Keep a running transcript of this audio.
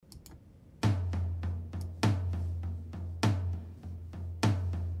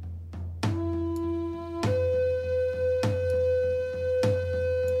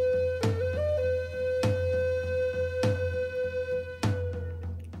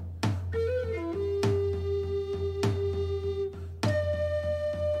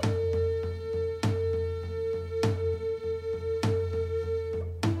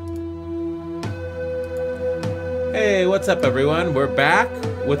Hey, what's up, everyone? We're back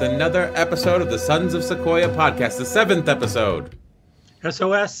with another episode of the Sons of Sequoia podcast, the 7th episode.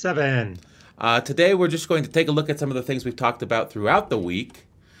 SOS 7. Today, we're just going to take a look at some of the things we've talked about throughout the week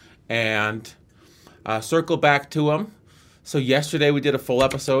and circle back to them. So yesterday, we did a full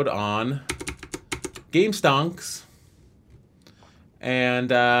episode on game stonks and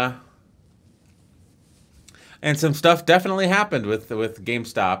some stuff definitely happened with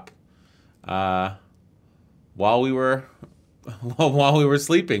GameStop while we were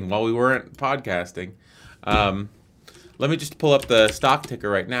sleeping, while we weren't podcasting. Let me just pull up the stock ticker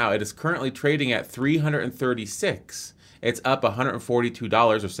right now. It is currently trading at $336. It's up $142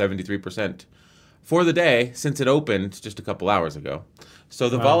 or 73% for the day since it opened just a couple hours ago. So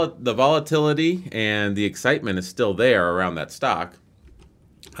the volatility and the excitement is still there around that stock.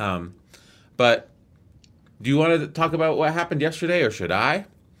 But do you want to talk about what happened yesterday, or should I?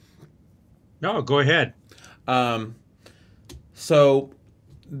 No, go ahead. So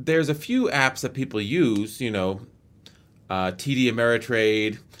there's a few apps that people use, TD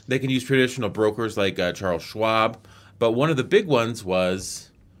Ameritrade. They can use traditional brokers like Charles Schwab. But one of the big ones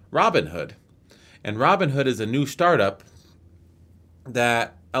was Robinhood. And Robinhood is a new startup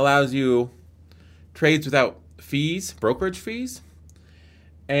that allows you trades without fees, brokerage fees.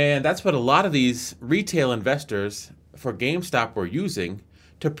 And that's what a lot of these retail investors for GameStop were using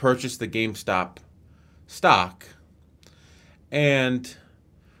to purchase the GameStop stock. And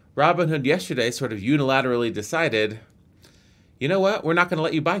Robinhood yesterday sort of unilaterally decided, you know what, we're not going to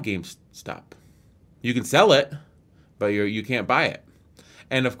let you buy GameStop. You can sell it, but you can't buy it.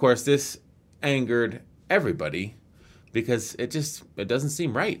 And of course, this angered everybody because it doesn't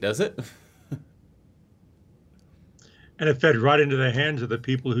seem right, does it? And it fed right into the hands of the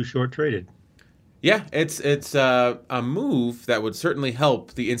people who short traded. Yeah, it's a move that would certainly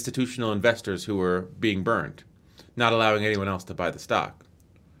help the institutional investors who were being burned, not allowing anyone else to buy the stock.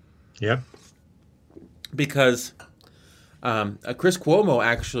 Yep. Because Chris Cuomo,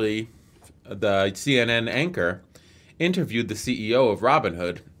 actually, the CNN anchor, interviewed the CEO of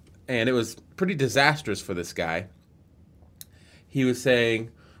Robinhood, and it was pretty disastrous for this guy. He was saying,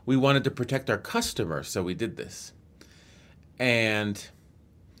 we wanted to protect our customers, so we did this. And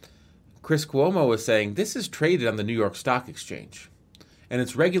Chris Cuomo was saying, this is traded on the New York Stock Exchange, and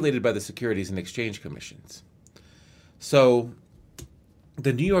it's regulated by the Securities and Exchange Commissions. So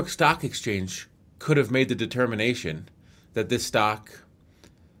the New York Stock Exchange could have made the determination that this stock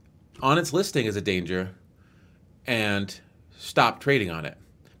on its listing is a danger and stopped trading on it.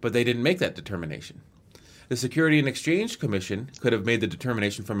 But they didn't make that determination. The Securities and Exchange Commission could have made the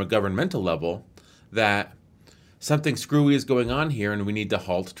determination from a governmental level that something screwy is going on here and we need to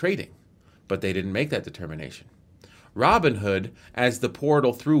halt trading. But they didn't make that determination. Robinhood, as the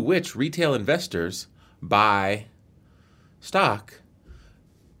portal through which retail investors buy stock,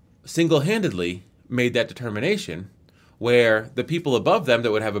 single-handedly made that determination, where the people above them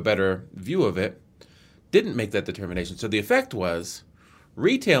that would have a better view of it didn't make that determination. So the effect was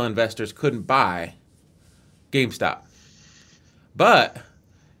retail investors couldn't buy GameStop. But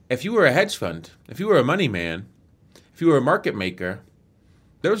if you were a hedge fund, if you were a money man, if you were a market maker,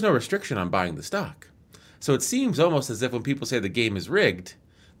 there was no restriction on buying the stock. So it seems almost as if when people say the game is rigged,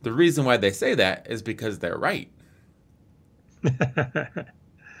 the reason why they say that is because they're right.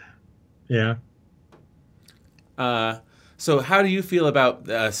 Yeah. So how do you feel about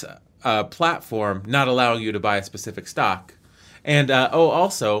a platform not allowing you to buy a specific stock? And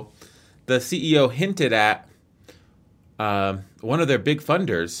also, the CEO hinted at one of their big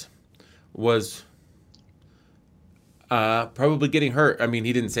funders was probably getting hurt. I mean,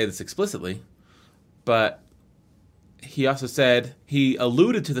 he didn't say this explicitly, but he also said, he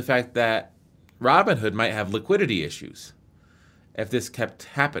alluded to the fact that Robinhood might have liquidity issues if this kept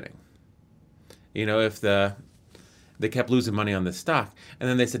happening. If they kept losing money on this stock. And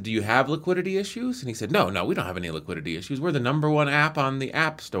then they said, do you have liquidity issues? And he said, no, we don't have any liquidity issues. We're the number one app on the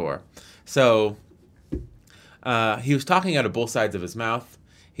App Store. So he was talking out of both sides of his mouth.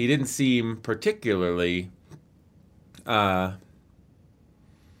 He didn't seem particularly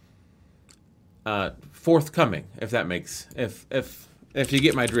forthcoming, if that makes, if you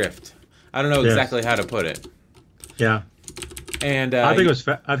get my drift. I don't know exactly how to put it. Yeah. And I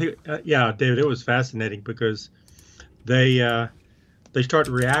think David, it was fascinating because they start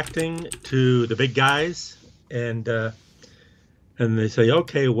reacting to the big guys, and they say,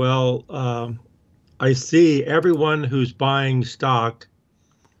 okay, well, I see everyone who's buying stock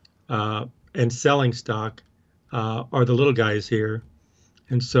and selling stock are the little guys here,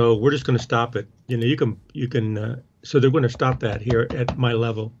 and so we're just going to stop it. You can. So they're going to stop that here at my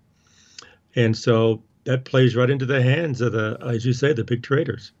level, and so that plays right into the hands of the, as you say, the big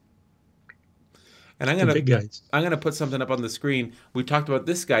traders, And the big guys. I'm gonna put something up on the screen. We talked about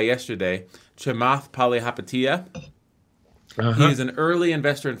this guy yesterday, Chamath Palihapitiya. Uh-huh. He's an early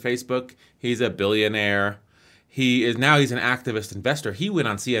investor in Facebook. He's a billionaire. He's an activist investor. He went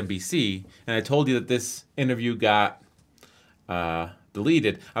on CNBC, and I told you that this interview got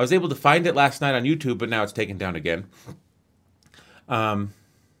deleted. I was able to find it last night on YouTube, but now it's taken down again. Um,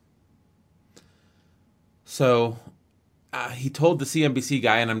 so he told the CNBC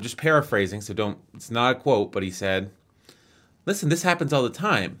guy, and I'm just paraphrasing, so don't. It's not a quote, but he said, "Listen, this happens all the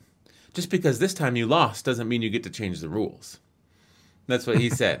time. Just because this time you lost doesn't mean you get to change the rules." That's what he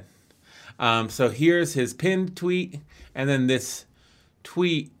said. So here's his pinned tweet, and then this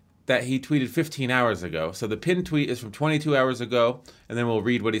tweet that he tweeted 15 hours ago. So the pinned tweet is from 22 hours ago, and then we'll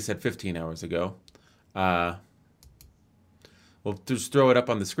read what he said 15 hours ago. We'll just throw it up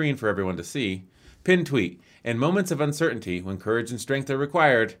on the screen for everyone to see. Pinned tweet. In moments of uncertainty, when courage and strength are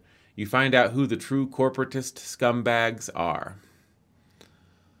required, you find out who the true corporatist scumbags are.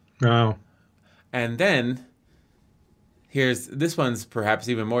 Wow. And then this one's perhaps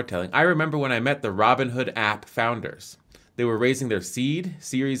even more telling. I remember when I met the Robinhood app founders. They were raising their seed,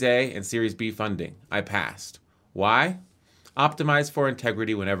 Series A, and Series B funding. I passed. Why? Optimize for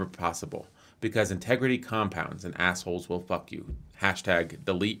integrity whenever possible. Because integrity compounds and assholes will fuck you. Hashtag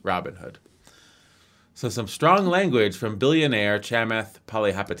delete Robinhood. So some strong language from billionaire Chamath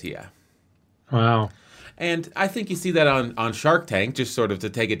Palihapitiya. Wow. And I think you see that on Shark Tank, just sort of to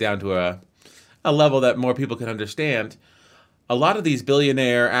take it down to a level that more people can understand. A lot of these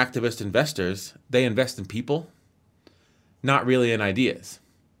billionaire activist investors, they invest in people, not really in ideas.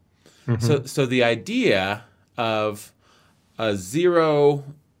 Mm-hmm. So the idea of a zero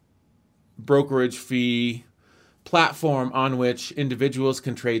brokerage fee platform on which individuals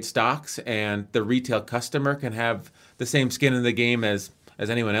can trade stocks and the retail customer can have the same skin in the game as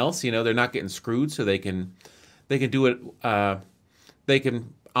anyone else. You know, they're not getting screwed, so they can do it. They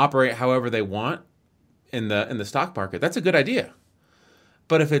can operate however they want in the stock market. That's a good idea.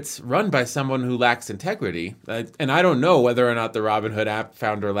 But if it's run by someone who lacks integrity, and I don't know whether or not the Robinhood app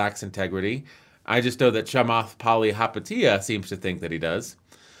founder lacks integrity, I just know that Chamath Palihapitiya seems to think that he does.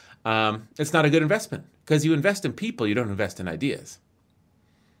 It's not a good investment because you invest in people, you don't invest in ideas.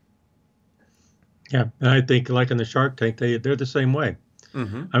 Yeah, and I think like in the Shark Tank, they're the same way.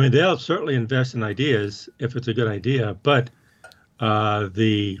 Mm-hmm. I mean, they'll certainly invest in ideas if it's a good idea, but they'll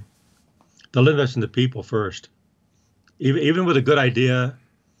invest in the people first. Even with a good idea,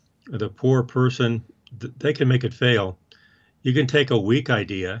 the poor person, they can make it fail. You can take a weak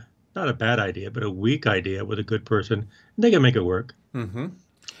idea, not a bad idea, but a weak idea with a good person, and they can make it work. Mm-hmm.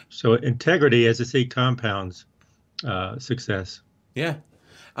 So integrity, as I say, compounds success. Yeah.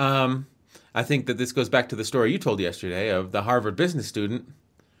 I think that this goes back to the story you told yesterday of the Harvard business student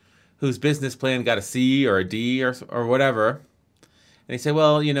whose business plan got a C or a D or whatever. And he said,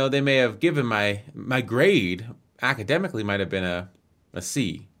 well, you know, they may have given my grade academically might have been a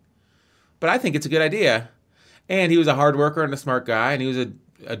C. But I think it's a good idea. And he was a hard worker and a smart guy, and he was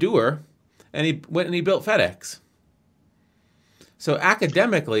a doer. And he went and he built FedEx. So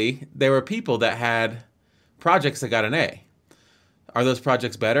academically, there were people that had projects that got an A. Are those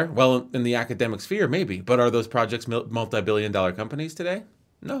projects better? Well, in the academic sphere, maybe. But are those projects multi-billion-dollar companies today?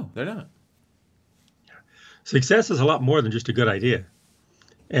 No, they're not. Success is a lot more than just a good idea.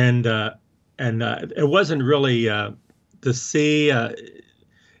 And it wasn't really the C.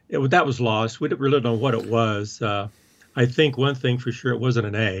 That was lost. We didn't really know what it was. I think one thing for sure, it wasn't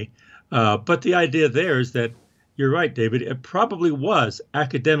an A. But the idea there is that you're right, David. It probably was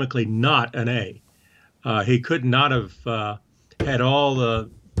academically not an A. He could not have had all the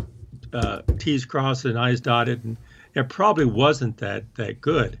T's crossed and I's dotted, and it probably wasn't that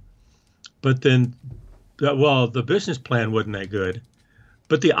good. But then, the business plan wasn't that good.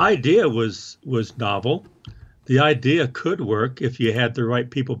 But the idea was novel. The idea could work if you had the right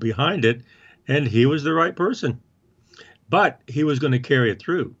people behind it, and he was the right person. But he was going to carry it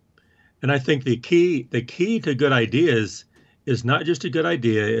through. And I think the key to good ideas is not just a good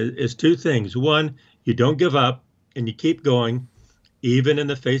idea. It's two things. One, you don't give up and you keep going, even in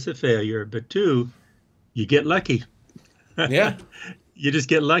the face of failure. But two, you get lucky. Yeah. You just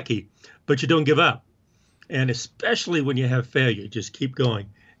get lucky, but you don't give up. And especially when you have failure, just keep going.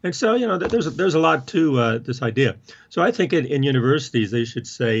 And so, you know, there's a lot to this idea. So I think in universities, they should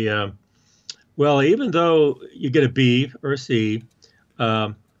say, well, even though you get a B or a C,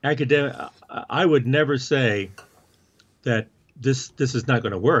 academic, I would never say that this is not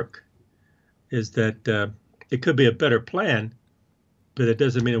going to work. Is that it could be a better plan, but it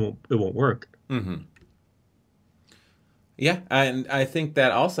doesn't mean it won't work. Mm-hmm. Yeah, and I think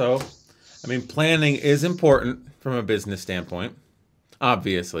that also, I mean, planning is important from a business standpoint,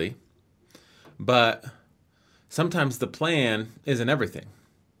 obviously, but sometimes the plan isn't everything.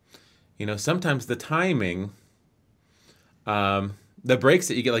 Sometimes the timing, the breaks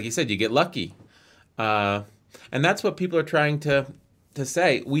that you get, like you said, you get lucky. Uh, and that's what people are trying to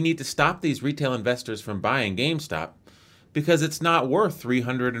say. We need to stop these retail investors from buying GameStop because it's not worth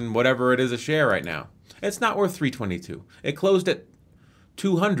 300 and whatever it is a share right now. It's not worth 322. It closed at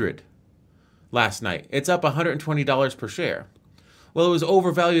 200 last night. It's up $120 per share. Well, it was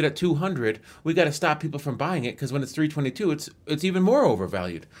overvalued at 200. We got to stop people from buying it because when it's 322, it's even more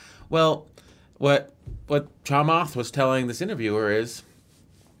overvalued. Well, what Chamath was telling this interviewer is,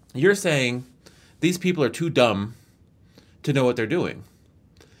 you're saying these people are too dumb to know what they're doing.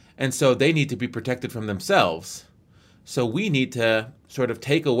 And so they need to be protected from themselves. So we need to sort of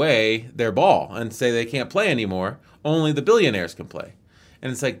take away their ball and say they can't play anymore. Only the billionaires can play.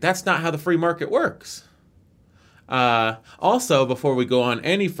 And it's like, that's not how the free market works. Also, before we go on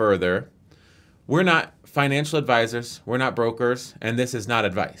any further, we're not financial advisors, we're not brokers, and this is not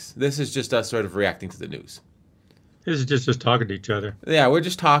advice. This is just us sort of reacting to the news. This is just us talking to each other. Yeah, we're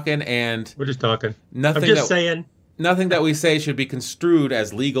just talking, and we're just talking. Nothing. I'm just saying. Nothing that we say should be construed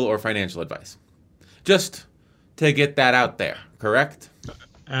as legal or financial advice. Just to get that out there, correct?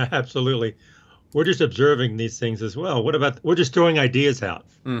 Absolutely. We're just observing these things as well. We're just throwing ideas out.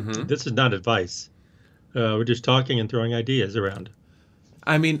 Mm-hmm. This is not advice. We're just talking and throwing ideas around.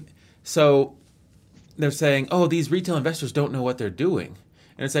 I mean, so they're saying, oh, these retail investors don't know what they're doing.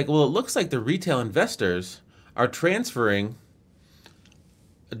 And it's like, well, it looks like the retail investors are transferring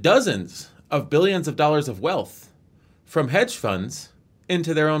dozens of billions of dollars of wealth from hedge funds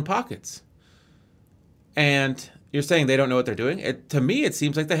into their own pockets. And you're saying they don't know what they're doing? To me, it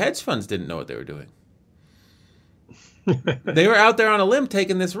seems like the hedge funds didn't know what they were doing. They were out there on a limb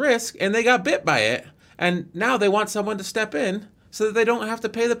taking this risk, and they got bit by it. And now they want someone to step in so that they don't have to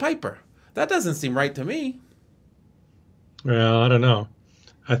pay the piper. That doesn't seem right to me. Well, I don't know.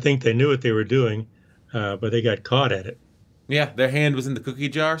 I think they knew what they were doing, but they got caught at it. Yeah, their hand was in the cookie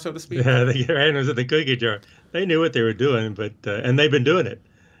jar, so to speak. Yeah, their hand was in the cookie jar. They knew what they were doing, but and they've been doing it.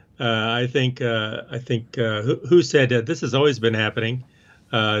 I think who said that this has always been happening.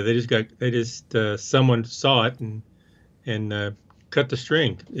 Someone saw it and cut the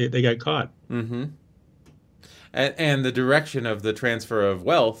string. They got caught. Mm-hmm. And the direction of the transfer of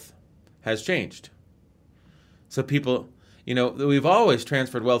wealth has changed. So people, we've always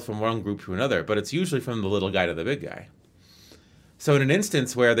transferred wealth from one group to another, but it's usually from the little guy to the big guy. So in an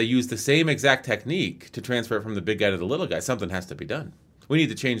instance where they use the same exact technique to transfer it from the big guy to the little guy, something has to be done. We need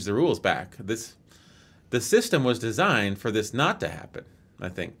to change the rules back. The system was designed for this not to happen, I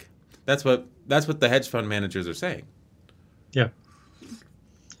think. That's what the hedge fund managers are saying. Yeah.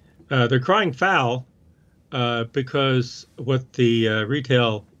 They're crying foul because what the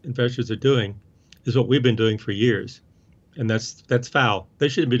retail investors are doing is what we've been doing for years. And that's foul. They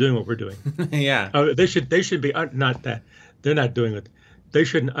shouldn't be doing what we're doing. Yeah. They should be not that. They're not doing it. They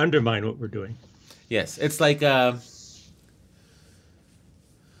shouldn't undermine what we're doing. Yes. It's like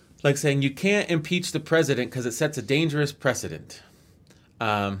saying you can't impeach the president because it sets a dangerous precedent.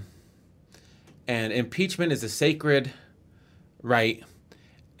 And impeachment is a sacred right.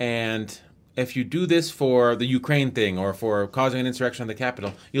 And if you do this for the Ukraine thing or for causing an insurrection on the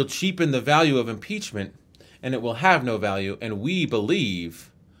Capitol, you'll cheapen the value of impeachment and it will have no value. And we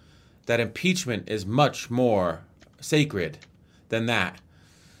believe that impeachment is much more sacred than that.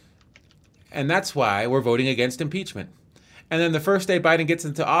 And that's why we're voting against impeachment. And then the first day Biden gets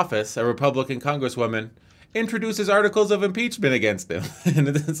into office, a Republican congresswoman introduces articles of impeachment against him. And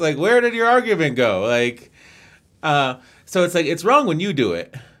it's like, where did your argument go? So it's like, it's wrong when you do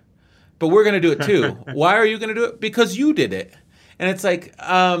it, but we're going to do it too. Why are you going to do it? Because you did it. And it's like,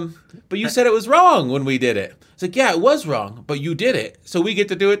 but you said it was wrong when we did it. It's like, yeah, it was wrong, but you did it. So we get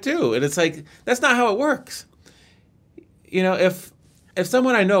to do it too. And it's like, that's not how it works. If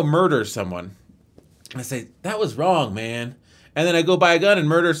someone I know murders someone, I say, that was wrong, man. And then I go buy a gun and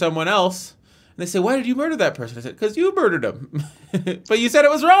murder someone else. And they say, why did you murder that person? I said, because you murdered him. But you said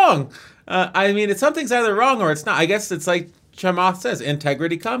it was wrong. Something's either wrong or it's not. I guess it's like Chamath says,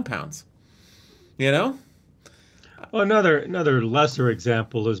 integrity compounds. Well, another lesser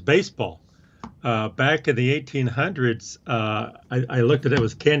example is baseball. Back in the 1800s, I looked at it,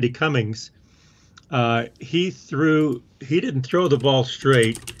 was Candy Cummings. He didn't throw the ball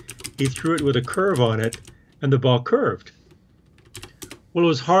straight. He threw it with a curve on it, and the ball curved. Well, it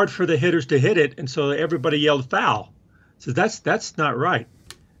was hard for the hitters to hit it, and so everybody yelled foul. So that's not right.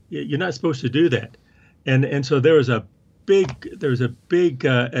 You're not supposed to do that. And so there was a big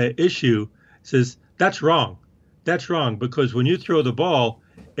issue. Says that's wrong. That's wrong because when you throw the ball,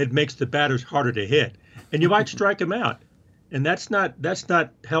 it makes the batters harder to hit, and you might strike them out, and that's not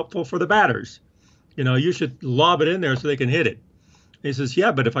helpful for the batters. You should lob it in there so they can hit it. And he says,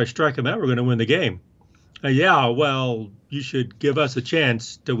 yeah, but if I strike them out, we're going to win the game. Yeah, well, you should give us a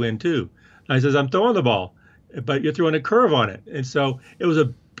chance to win too. And I says, I'm throwing the ball, but you're throwing a curve on it, and so it was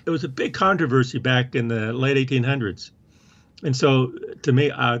a big controversy back in the late 1800s. And so to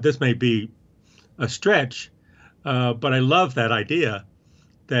me, this may be a stretch, but I love that idea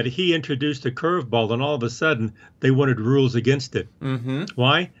that he introduced a curveball, and all of a sudden they wanted rules against it. Mm-hmm.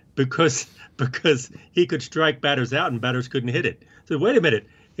 Why? Because he could strike batters out and batters couldn't hit it. So wait a minute,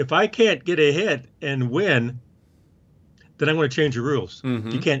 if I can't get a hit and win, then I'm going to change the rules. Mm-hmm.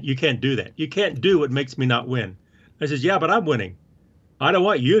 You can't do that. You can't do what makes me not win. I says, yeah, but I'm winning. I don't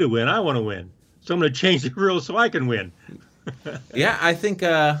want you to win. I want to win. So I'm going to change the rules so I can win. Yeah, I think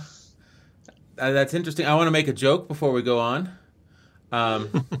that's interesting. I want to make a joke before we go on.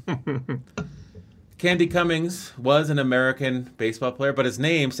 Candy Cummings was an American baseball player, but his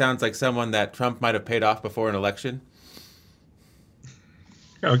name sounds like someone that Trump might have paid off before an election.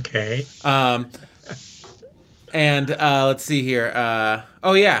 Okay. And let's see here.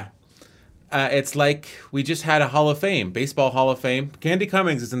 Oh, yeah. It's like we just had a Hall of Fame, Baseball Hall of Fame. Candy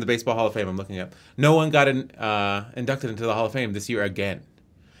Cummings is in the Baseball Hall of Fame. I'm looking up. No one got inducted into the Hall of Fame this year again.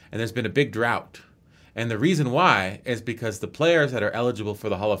 And there's been a big drought. And the reason why is because the players that are eligible for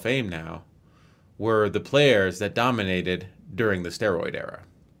the Hall of Fame now were the players that dominated during the steroid era.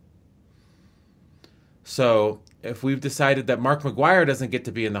 So if we've decided that Mark McGwire doesn't get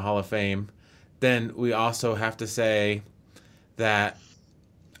to be in the Hall of Fame, then we also have to say that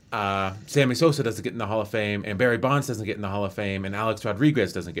Sammy Sosa doesn't get in the Hall of Fame, and Barry Bonds doesn't get in the Hall of Fame, and Alex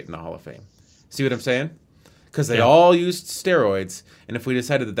Rodriguez doesn't get in the Hall of Fame. See what I'm saying? Because they all used steroids, and if we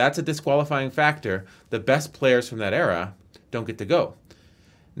decided that that's a disqualifying factor, the best players from that era don't get to go.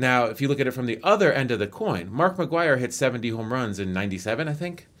 Now, if you look at it from the other end of the coin, Mark McGwire hit 70 home runs in 97, I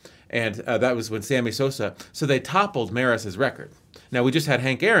think, and that was when Sammy Sosa, so they toppled Maris's record. Now, we just had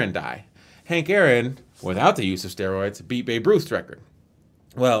Hank Aaron die. Hank Aaron, without the use of steroids, beat Babe Ruth's record.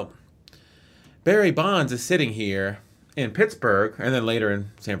 Well, Barry Bonds is sitting here in Pittsburgh and then later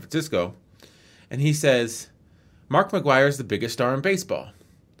in San Francisco, and he says, Mark McGwire is the biggest star in baseball.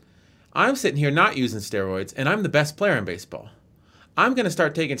 I'm sitting here not using steroids, and I'm the best player in baseball. I'm going to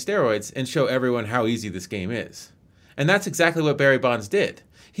start taking steroids and show everyone how easy this game is. And that's exactly what Barry Bonds did.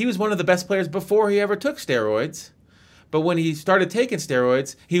 He was one of the best players before he ever took steroids, but when he started taking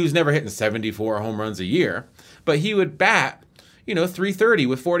steroids, he was never hitting 74 home runs a year, but he would bat 330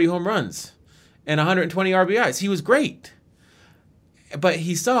 with 40 home runs and 120 RBIs. He was great. But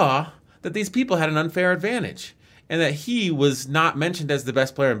he saw that these people had an unfair advantage and that he was not mentioned as the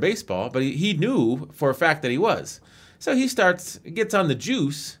best player in baseball, but he knew for a fact that he was. So he gets on the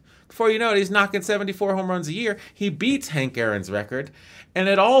juice. Before you know it, he's knocking 74 home runs a year. He beats Hank Aaron's record, and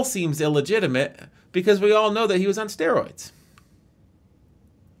it all seems illegitimate because we all know that he was on steroids.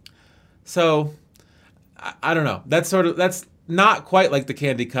 So, I don't know. That's not quite like the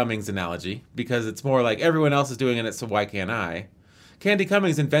Candy Cummings analogy, because it's more like everyone else is doing it, so why can't I? Candy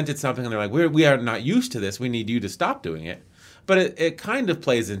Cummings invented something, and they're like, we are not used to this. We need you to stop doing it. But it kind of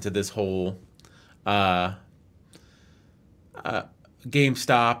plays into this whole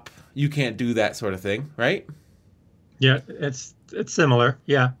GameStop, you can't do that sort of thing, right? Yeah, it's similar.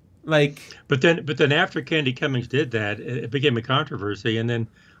 Yeah. But then after Candy Cummings did that, it became a controversy, and then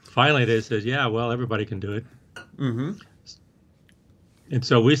finally they said, yeah, well, everybody can do it. Mm-hmm. And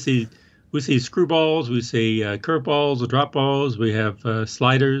so we see screwballs, we see curveballs, drop balls, we have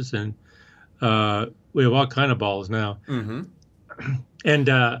sliders, and we have all kind of balls now. Mm-hmm. And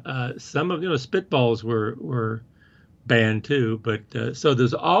some of spitballs were banned too. But so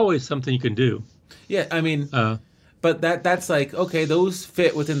there's always something you can do. Yeah, I mean, but that's like, okay, those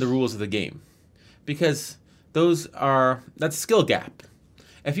fit within the rules of the game, because that's skill gap.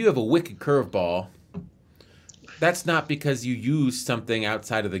 If you have a wicked curveball, that's not because you used something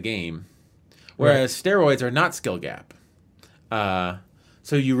outside of the game. Whereas steroids are not skill gap.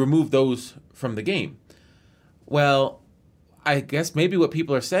 So you remove those from the game. Well, I guess maybe what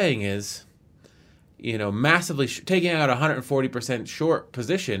people are saying is, massively taking out a 140% short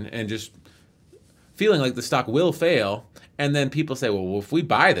position and just feeling like the stock will fail. And then people say, well, if we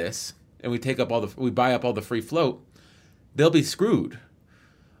buy this and we buy up all the free float, they'll be screwed.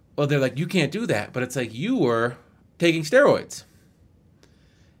 Well, they're like, you can't do that. But it's like, you were taking steroids.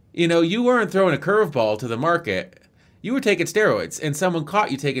 You weren't throwing a curveball to the market. You were taking steroids, and someone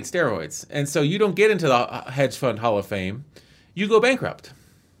caught you taking steroids, and so you don't get into the hedge fund Hall of Fame. You go bankrupt.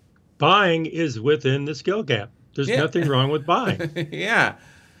 Buying is within the skill gap. There's Yeah. nothing wrong with buying. Yeah.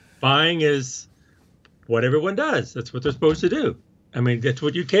 Buying is what everyone does. That's what they're supposed to do. I mean, that's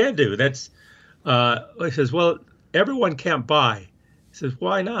what you can do. That's he says, well, everyone can't buy. He says,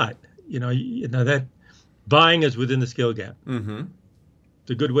 why not? That buying is within the skill gap. Mm-hmm.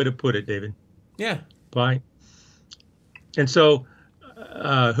 It's a good way to put it, David. Yeah. Buying. And so,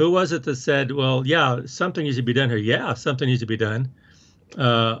 who was it that said, well, yeah, something needs to be done here? Yeah, something needs to be done.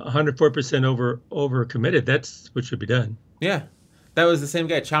 104% over committed. That's what should be done. Yeah. That was the same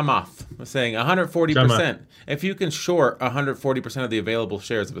guy, Chamath, was saying 140%. Chamath. If you can short 140% of the available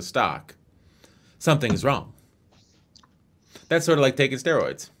shares of a stock, something is wrong. That's sort of like taking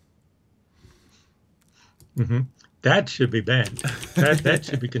steroids. Mm-hmm. That should be banned. That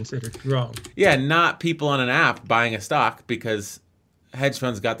should be considered wrong. Yeah, not people on an app buying a stock because hedge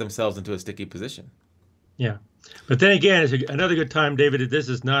funds got themselves into a sticky position. Yeah. But then again, it's another good time, David. This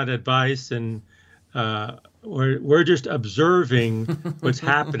is not advice, and we're just observing what's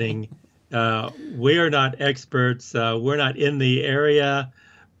happening. We are not experts. We're not in the area.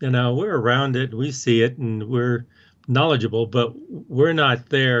 We're around it. We see it, and we're knowledgeable, but we're not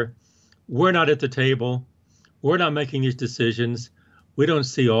there. We're not at the table. We're not making these decisions. We don't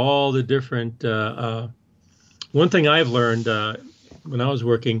see all the different. One thing I've learned when I was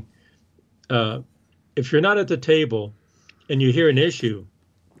working, if you're not at the table and you hear an issue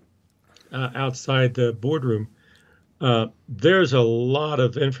outside the boardroom, there's a lot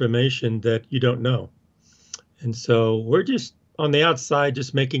of information that you don't know. And so we're just on the outside,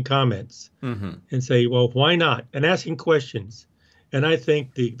 just making comments and say, well, why not? And asking questions. And I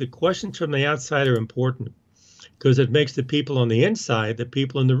think the questions from the outside are important because it makes the people on the inside, the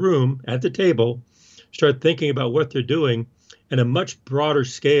people in the room at the table, start thinking about what they're doing in a much broader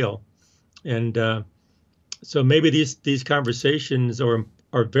scale. And so maybe these conversations are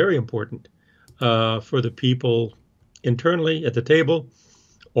very important for the people internally at the table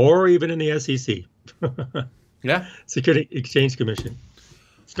or even in the SEC. Yeah. Security Exchange Commission.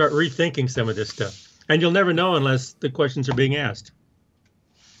 Start rethinking some of this stuff. And you'll never know unless the questions are being asked.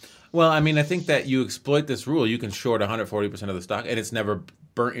 Well, I mean, I think that you exploit this rule. You can short 140% of the stock, and it's never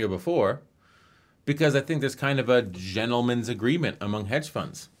burnt you before, because I think there's kind of a gentleman's agreement among hedge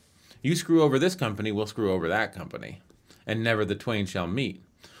funds. You screw over this company, we'll screw over that company, and never the twain shall meet.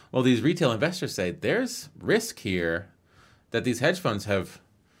 Well, these retail investors say there's risk here that these hedge funds have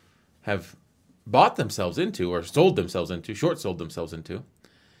bought themselves into or sold themselves into, short sold themselves into,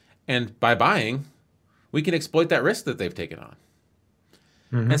 and by buying, we can exploit that risk that they've taken on.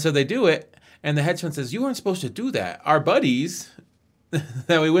 Mm-hmm. And so they do it, and the hedge fund says, you weren't supposed to do that. Our buddies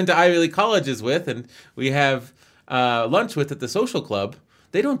that we went to Ivy League colleges with and we have lunch with at the social club,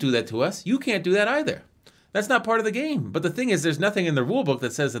 they don't do that to us. You can't do that either. That's not part of the game. But the thing is, there's nothing in the rule book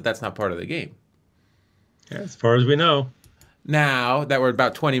that says that that's not part of the game. Yeah, as far as we know. Now that we're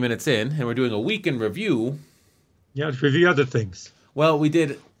about 20 minutes in and we're doing a week in review. Yeah, let's review other things. Well, we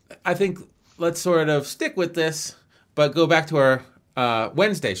did, I think, let's sort of stick with this, but go back to our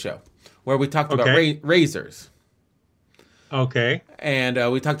Wednesday show where we talked about razors. Okay.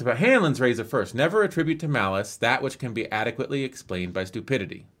 And we talked about Hanlon's razor first. Never attribute to malice that which can be adequately explained by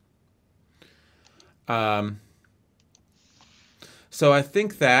stupidity. So I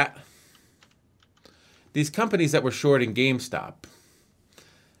think that these companies that were shorting GameStop,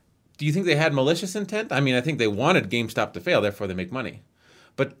 do you think they had malicious intent? I mean, I think they wanted GameStop to fail, therefore they make money.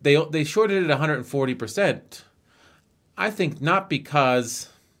 But they shorted it 140%. I think not because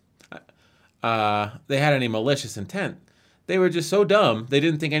they had any malicious intent. They were just so dumb, they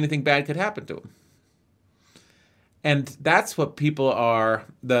didn't think anything bad could happen to them. And that's what people are,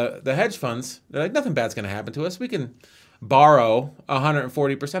 the hedge funds, they're like, nothing bad's going to happen to us. We can borrow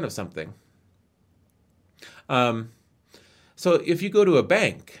 140% of something. So if you go to a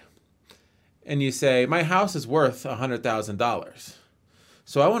bank and you say, my house is worth $100,000.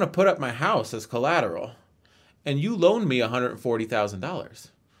 So I want to put up my house as collateral and you loan me $140,000.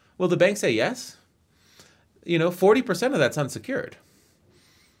 Will the bank say yes? 40% of that's unsecured.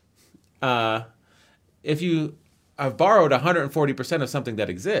 If you have borrowed 140% of something that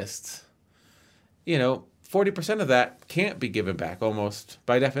exists, 40% of that can't be given back almost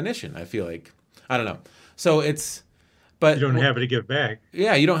by definition, I feel like. I don't know. So but you don't have it to give back.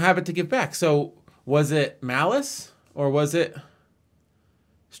 Yeah, you don't have it to give back. So was it malice or was it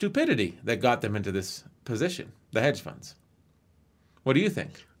stupidity that got them into this position, the hedge funds? What do you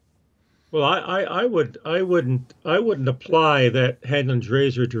think? Well, I wouldn't apply that Hanlon's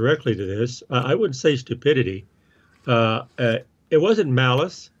razor directly to this. I wouldn't say stupidity. It wasn't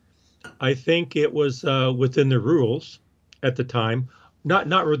malice. I think it was within the rules at the time.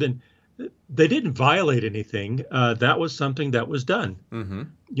 Not within. They didn't violate anything. That was something that was done. Mm-hmm.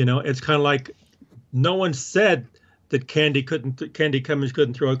 It's kind of like no one said that Candy Cummings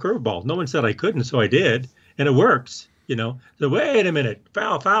couldn't throw a curveball. No one said I couldn't, so I did, and it works. So wait a minute,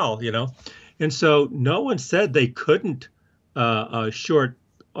 foul. And so no one said they couldn't short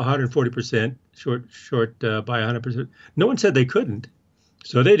 140%, short by 100%. No one said they couldn't,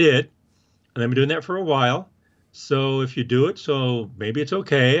 so they did, and they've been doing that for a while. So if you do it, so maybe it's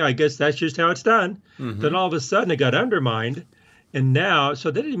okay. I guess that's just how it's done. Mm-hmm. Then all of a sudden it got undermined, and now,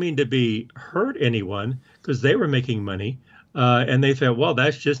 so they didn't mean to hurt anyone because they were making money, and they thought, well,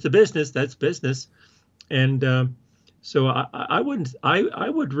 that's just the business. That's business, and so I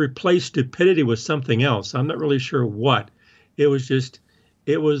would replace stupidity with something else. I'm not really sure what. It was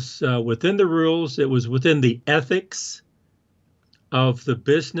within the rules. It was within the ethics of the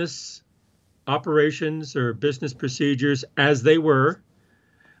business operations or business procedures as they were.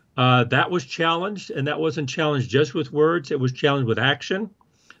 That was challenged, and that wasn't challenged just with words. It was challenged with action.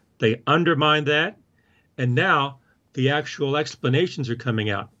 They undermined that, and now the actual explanations are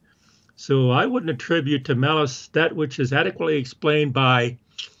coming out. So I wouldn't attribute to malice that which is adequately explained by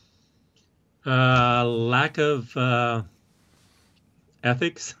lack of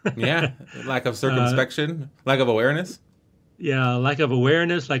ethics. Yeah, lack of circumspection, lack of awareness. Yeah, lack of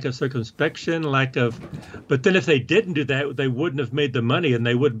awareness, lack of circumspection, but then if they didn't do that, they wouldn't have made the money and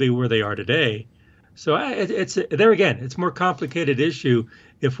they wouldn't be where they are today. So it's there again, it's a more complicated issue.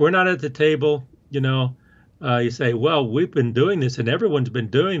 If we're not at the table, you say, well, we've been doing this and everyone's been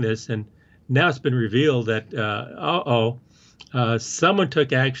doing this. And now it's been revealed that, someone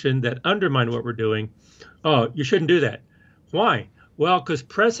took action that undermined what we're doing. Oh, you shouldn't do that. Why? Well, because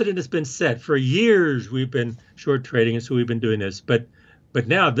precedent has been set. For years, we've been short trading, and so we've been doing this. But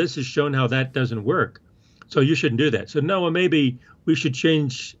now this has shown how that doesn't work. So you shouldn't do that. So no, well, maybe we should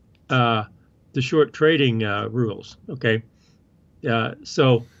change the short trading rules. Okay.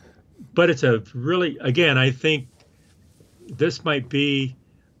 But it's again, I think this might be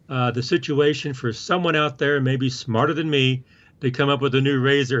the situation for someone out there, maybe smarter than me, to come up with a new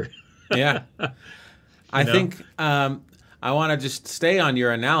razor. Yeah. I think I want to just stay on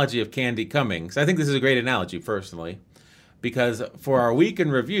your analogy of Candy Cummings. I think this is a great analogy, personally, because for our week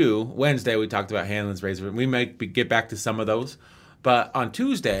in review, Wednesday, we talked about Hanlon's razor. We might get back to some of those. But on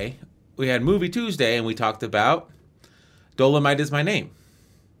Tuesday, we had Movie Tuesday, and we talked about Dolomite Is My Name.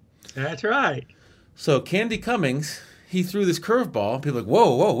 That's right. So Candy Cummings, he threw this curveball. People were like,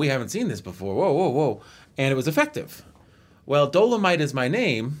 whoa, we haven't seen this before. Whoa. And it was effective. Well, Dolomite Is My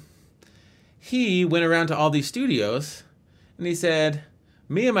Name, he went around to all these studios, and he said,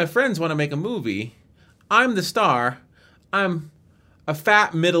 me and my friends want to make a movie. I'm the star. I'm a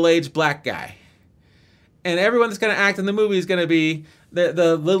fat, middle-aged black guy. And everyone that's going to act in the movie is going to be,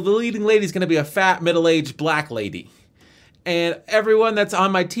 the leading lady is going to be a fat, middle-aged black lady. And everyone that's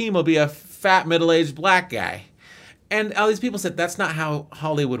on my team will be a fat, middle-aged black guy. And all these people said, that's not how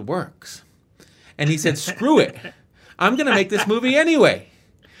Hollywood works. And he said, screw it. I'm going to make this movie anyway.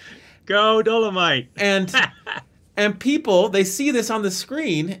 Go Dolomite. And people, they see this on the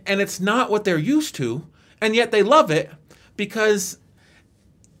screen, and it's not what they're used to, and yet they love it because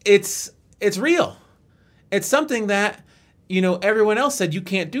it's real. It's something that, everyone else said, you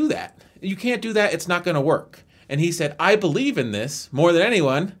can't do that. You can't do that. It's not going to work. And he said, I believe in this more than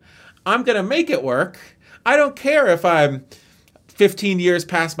anyone. I'm going to make it work. I don't care if I'm 15 years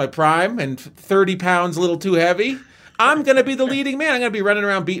past my prime and 30 pounds a little too heavy. I'm going to be the leading man. I'm going to be running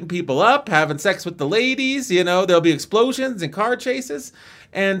around beating people up, having sex with the ladies. There'll be explosions and car chases.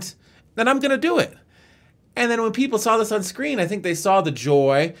 And then I'm going to do it. And then when people saw this on screen, I think they saw the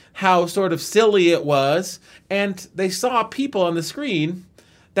joy, how sort of silly it was. And they saw people on the screen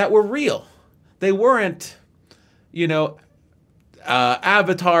that were real. They weren't,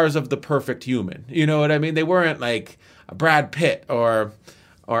 avatars of the perfect human. You know what I mean? They weren't like Brad Pitt or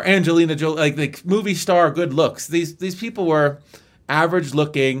Angelina Jolie, like movie star good looks. These people were average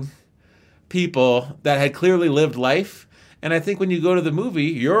looking people that had clearly lived life. And I think when you go to the movie,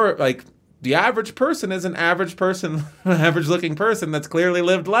 you're like, the average person is an average person, average looking person that's clearly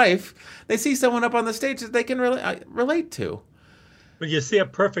lived life. They see someone up on the stage that they can relate to. When you see a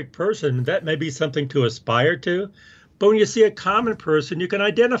perfect person, that may be something to aspire to. But when you see a common person, you can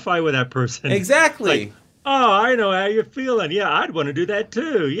identify with that person. Exactly. Like, oh, I know how you're feeling. Yeah, I'd want to do that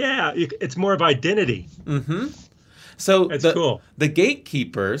too. Yeah, it's more of identity. Mm-hmm. So that's cool. The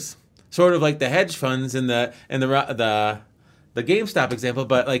gatekeepers, sort of like the hedge funds in the GameStop example,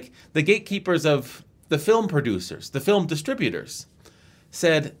 but like the gatekeepers of the film producers, the film distributors,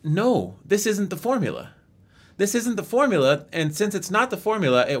 said, no, this isn't the formula. This isn't the formula, and since it's not the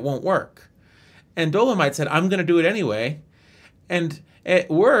formula, it won't work. And Dolomite said, I'm going to do it anyway. And it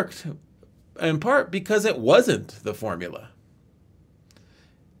worked in part because it wasn't the formula.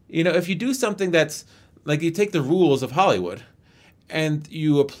 You know, if you do something that's like you take the rules of Hollywood and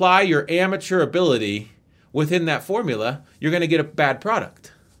you apply your amateur ability within that formula, you're going to get a bad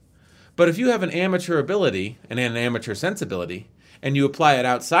product. But if you have an amateur ability and an amateur sensibility and you apply it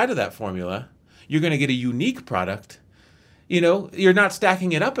outside of that formula, you're going to get a unique product. You know, you're not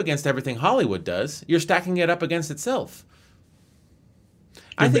stacking it up against everything Hollywood does. You're stacking it up against itself.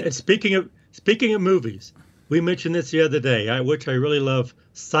 I think speaking of movies, we mentioned this the other day, which I really love,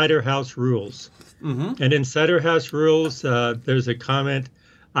 Cider House Rules. Mm-hmm. And in Cider House Rules, there's a comment,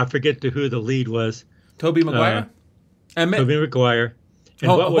 I forget who the lead was. Tobey Maguire? Tobey Maguire. And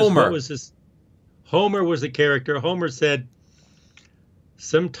Homer. What was this? Homer was the character. Homer said,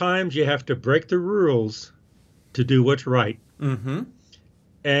 sometimes you have to break the rules to do what's right. Mm-hmm.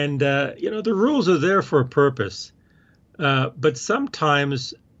 And, the rules are there for a purpose. But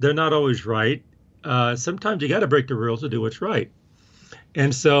sometimes they're not always right. Sometimes you got to break the rules to do what's right.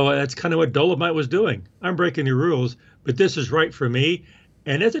 And so that's kind of what Dolomite was doing. I'm breaking the rules, but this is right for me.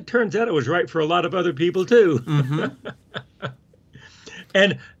 And as it turns out, it was right for a lot of other people, too. Mm-hmm.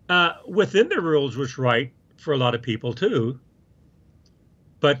 And within the rules was right for a lot of people, too.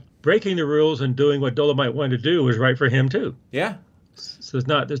 But breaking the rules and doing what Dolomite wanted to do was right for him, too. Yeah. So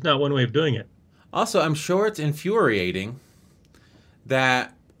there's not one way of doing it. Also, I'm sure it's infuriating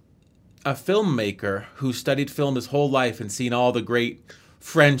that a filmmaker who studied film his whole life and seen all the great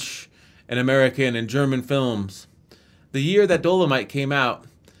French and American and German films, the year that Dolomite came out,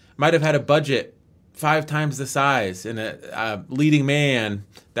 might have had a budget 5 times the size and a leading man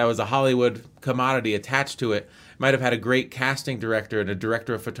that was a Hollywood commodity attached to it, might have had a great casting director and a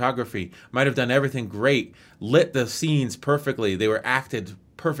director of photography, might have done everything great, lit the scenes perfectly, they were acted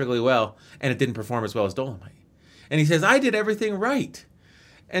perfectly well, and it didn't perform as well as Dolomite. And he says, I did everything right,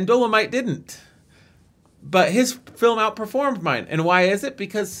 and Dolomite didn't. But his film outperformed mine. And why is it?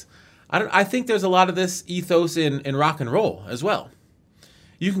 Because I think there's a lot of this ethos in rock and roll as well.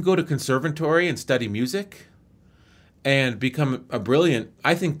 You can go to conservatory and study music and become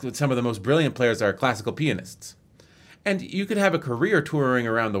I think some of the most brilliant players are classical pianists. And you could have a career touring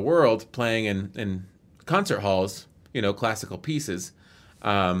around the world playing in concert halls, classical pieces.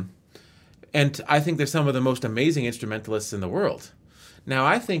 And I think they're some of the most amazing instrumentalists in the world. Now,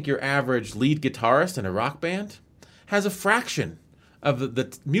 I think your average lead guitarist in a rock band has a fraction of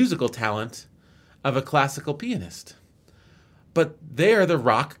the musical talent of a classical pianist. But they are the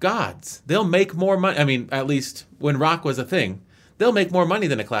rock gods. They'll make more money. I mean, at least when rock was a thing, they'll make more money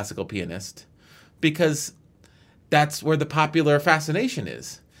than a classical pianist because that's where the popular fascination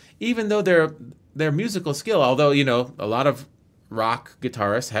is. Even though their musical skill, although, a lot of rock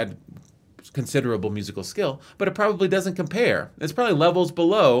guitarists had considerable musical skill, but it probably doesn't compare. It's probably levels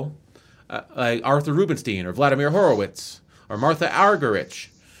below like Arthur Rubinstein or Vladimir Horowitz or Martha Argerich.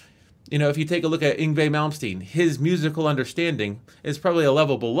 If you take a look at Yngwie Malmsteen, his musical understanding is probably a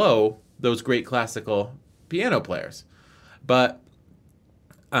level below those great classical piano players. But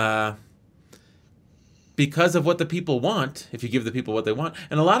because of what the people want, if you give the people what they want,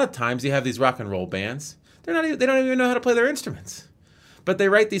 and a lot of times you have these rock and roll bands, they don't even know how to play their instruments. But they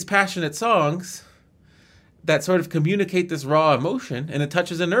write these passionate songs that sort of communicate this raw emotion, and it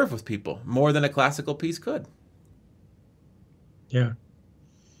touches a nerve with people more than a classical piece could. Yeah.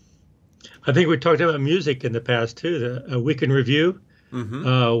 I think we talked about music in the past, too. The Week in Review. Mm-hmm.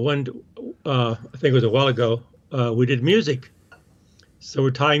 I think it was a while ago, we did music. So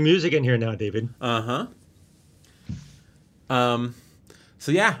we're tying music in here now, David. Uh-huh.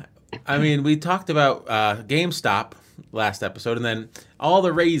 So, yeah. I mean, we talked about GameStop last episode, and then all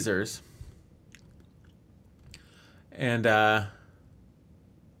the razors. And I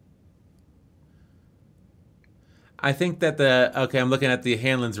think that I'm looking at the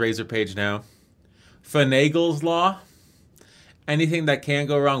Hanlon's razor page now. Finagle's Law. Anything that can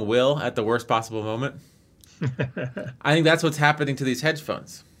go wrong will at the worst possible moment. I think that's what's happening to these hedge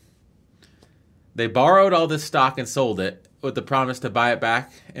funds. They borrowed all this stock and sold it with the promise to buy it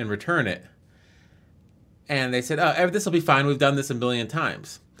back and return it. And they said, oh, this will be fine. We've done this a million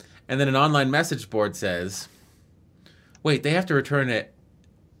times. And then an online message board says, wait, they have to return it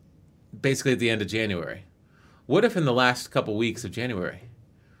basically at the end of January. What if in the last couple weeks of January,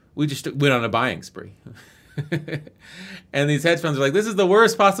 we just went on a buying spree? And these hedge funds are like, this is the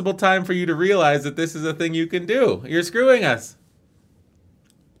worst possible time for you to realize that this is a thing you can do. You're screwing us.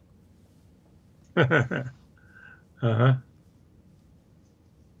 Uh-huh.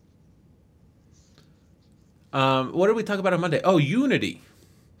 What did we talk about on Monday? Oh, unity.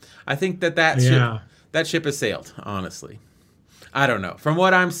 I think Yeah. that ship has sailed. Honestly, I don't know. From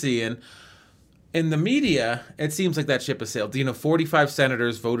what I'm seeing in the media, it seems like that ship has sailed. 45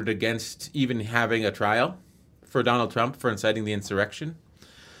 senators voted against even having a trial for Donald Trump for inciting the insurrection.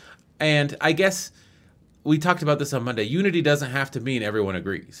 And I guess we talked about this on Monday. Unity doesn't have to mean everyone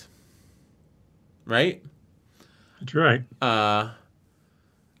agrees, right? That's right. But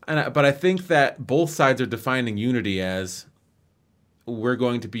I think that both sides are defining unity as we're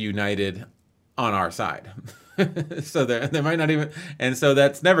going to be united on our side. So there might not even, and so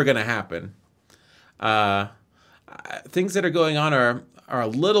that's never going to happen. Uh, Things that are going on are a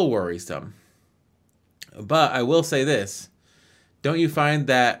little worrisome. But I will say this: don't you find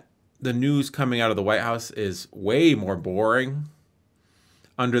that the news coming out of the White House is way more boring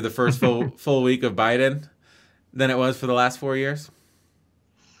under the first full week of Biden than it was for the last 4 years?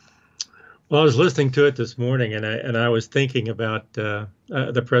 Well, I was listening to it this morning, and I was thinking about the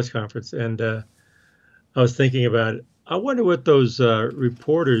press conference, and I was thinking about, I wonder what those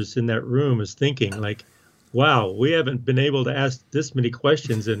reporters in that room is thinking. Like, wow, we haven't been able to ask this many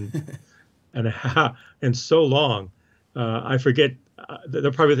questions in so long. I forget.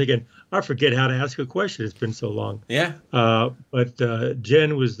 They're probably thinking, I forget how to ask a question. It's been so long. Yeah. But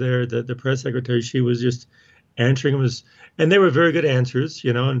Jen was there, the press secretary. She was just answering them, and they were very good answers,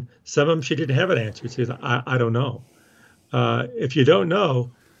 and some of them she didn't have an answer. She said, I don't know. If you don't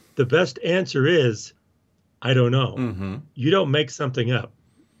know, the best answer is, I don't know. Mm-hmm. You don't make something up.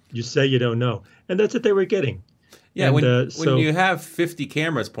 You say you don't know. And that's what they were getting. Yeah, And when you have 50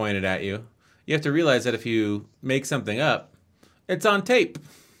 cameras pointed at you, you have to realize that if you make something up, it's on tape.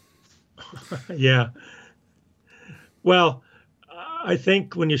 yeah. Well, I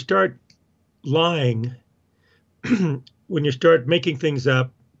think when you start lying, when you start making things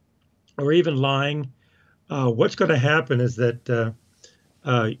up or even lying, what's going to happen is that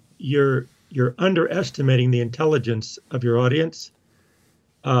you're underestimating the intelligence of your audience,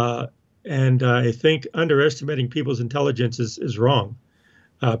 and I think underestimating people's intelligence is wrong.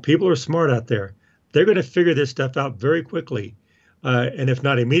 People are smart out there; they're going to figure this stuff out very quickly, and if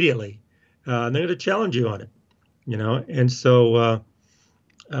not immediately, and they're going to challenge you on it. And so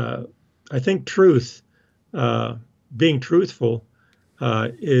I think truth, being truthful,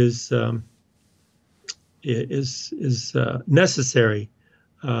 is necessary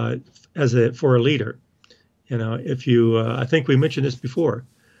for a leader. If you, I think we mentioned this before.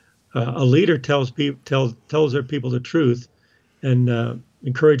 A leader tells their people the truth, and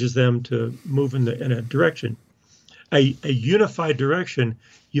encourages them to move in a direction, a unified direction.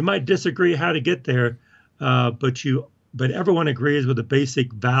 You might disagree how to get there, but everyone agrees with the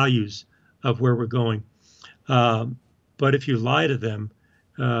basic values of where we're going. But if you lie to them,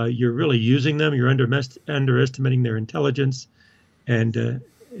 you're really using them. You're underestimating their intelligence, and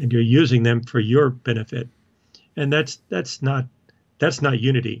you're using them for your benefit, and that's not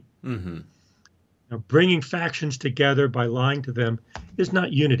unity. Mm-hmm. Bringing factions together by lying to them is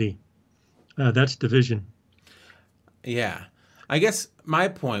not unity. That's division. Yeah. I guess my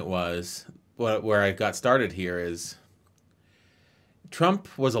point was, where I got started here is,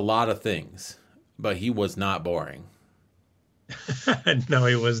 Trump was a lot of things, but he was not boring. No,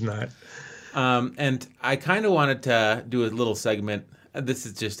 he was not. And I kind of wanted to do a little segment. This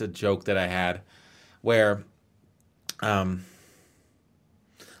is just a joke that I had, where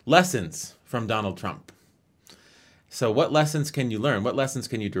lessons from Donald Trump. So what lessons can you learn? What lessons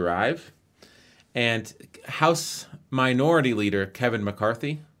can you derive? And House Minority Leader Kevin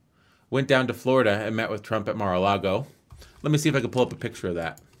McCarthy went down to Florida and met with Trump at Mar-a-Lago. Let me see if I can pull up a picture of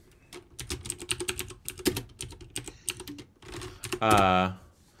that.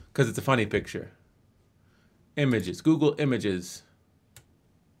 Because it's a funny picture. Images. Google Images.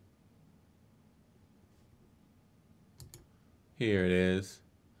 Here it is.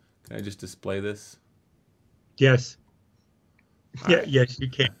 Can I just display this? Yes. All Yeah. right. Yes, you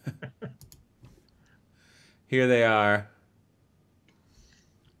can. Here they are.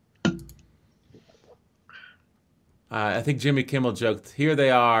 I think Jimmy Kimmel joked, here they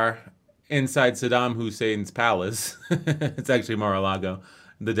are inside Saddam Hussein's palace. It's actually Mar-a-Lago,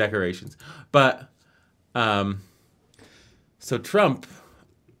 the decorations. But, so Trump,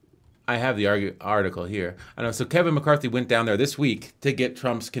 I have the article here. I know. So Kevin McCarthy went down there this week to get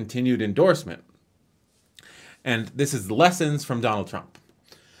Trump's continued endorsement. And this is lessons from Donald Trump.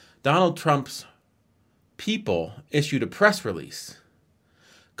 Donald Trump's people issued a press release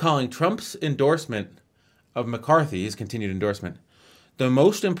calling Trump's endorsement of McCarthy, his continued endorsement, the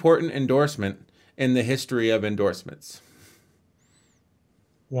most important endorsement in the history of endorsements.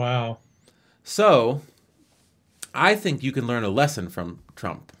 Wow. So I think you can learn a lesson from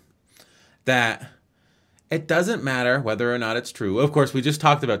Trump that it doesn't matter whether or not it's true. Of course, we just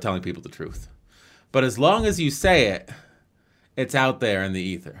talked about telling people the truth. But as long as you say it, it's out there in the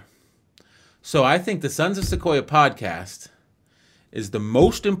ether. So I think the Sons of Sequoia podcast is the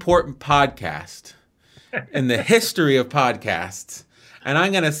most important podcast in the history of podcasts. And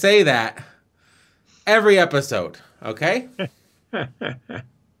I'm going to say that every episode, okay?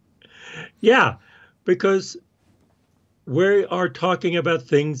 Yeah, because we are talking about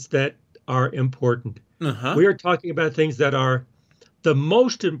things that are important. Uh-huh. We are talking about things that are the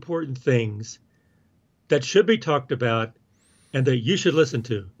most important things that should be talked about and that you should listen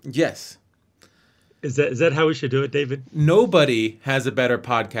to. Yes. Is that how we should do it, David? Nobody has a better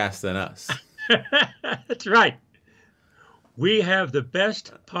podcast than us. That's right. We have the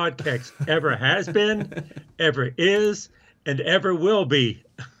best podcast ever has been, ever is, and ever will be.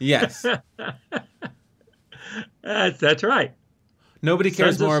 Yes. That's right. Nobody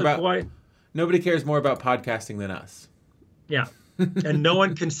cares Sons of more about Sequoia. nobody cares more about podcasting than us. Yeah. And no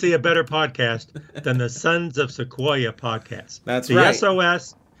one can see a better podcast than the Sons of Sequoia podcast. That's the right.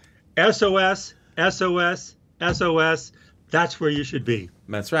 SOS, SOS, SOS, SOS. That's where you should be.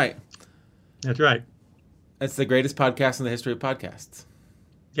 That's right. That's right. It's the greatest podcast in the history of podcasts.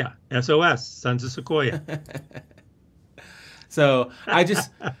 Yeah. SOS, Sons of Sequoia. So I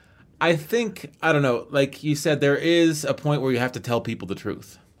think, I don't know, like you said, there is a point where you have to tell people the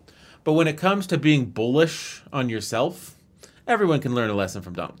truth. But when it comes to being bullish on yourself, everyone can learn a lesson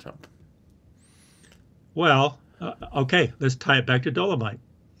from Donald Trump. Well, okay, let's tie it back to Dolomite.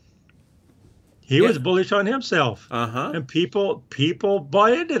 He was bullish on himself. Uh-huh. And people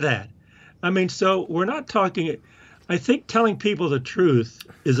buy into that. I mean, so we're not talking, I think telling people the truth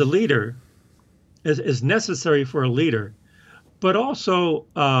is a leader, is necessary for a leader. But also,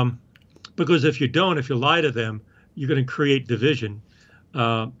 because if you lie to them, you're going to create division.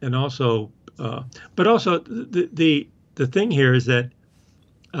 And also, but also the thing here is that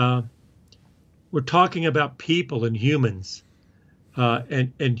we're talking about people and humans,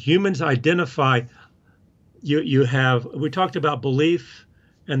 and humans identify. We talked about belief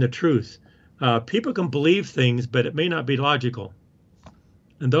and the truth. People can believe things, but it may not be logical.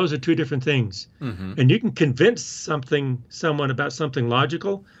 And those are two different things. Mm-hmm. And you can convince someone about something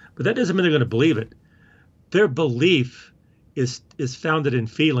logical, but that doesn't mean they're going to believe it. Their belief is founded in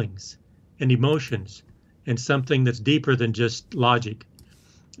feelings and emotions and something that's deeper than just logic.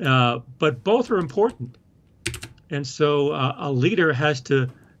 But both are important. And so a leader has to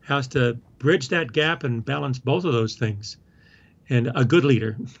bridge that gap and balance both of those things. And a good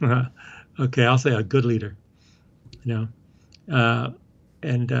leader, okay, I'll say a good leader, and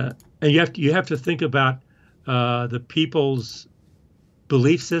you have to think about the people's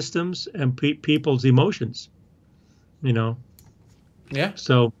belief systems and people's emotions, Yeah.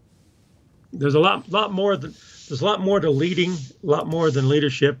 So there's a lot more to leading, a lot more than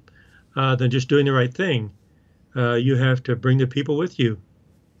leadership, than just doing the right thing. You have to bring the people with you.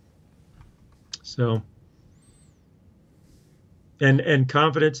 So, and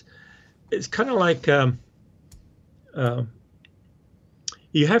confidence, it's kind of like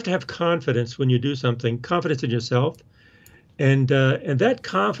you have to have confidence when you do something, confidence in yourself, and that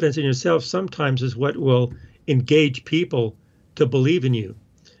confidence in yourself sometimes is what will engage people to believe in you,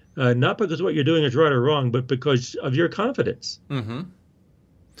 not because what you're doing is right or wrong, but because of your confidence. Mm-hmm.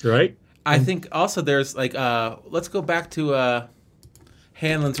 Right? I think also there's like, let's go back to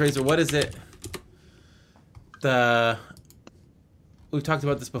Hanlon's razor. What is it? We've talked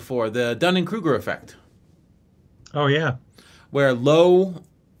about this before. The Dunning-Kruger effect. Oh yeah. Where low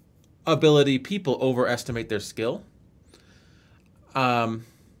ability people overestimate their skill. I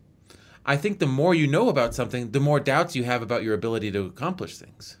think the more you know about something, the more doubts you have about your ability to accomplish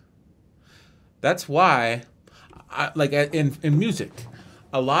things. That's why, in music,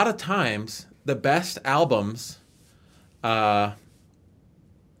 a lot of times the best albums that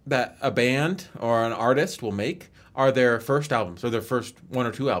a band or an artist will make are their first albums or their first one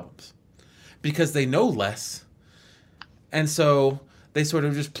or two albums, because they know less. And so they sort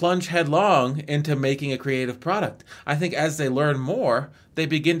of just plunge headlong into making a creative product. I think as they learn more, they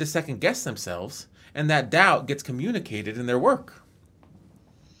begin to second guess themselves, and that doubt gets communicated in their work.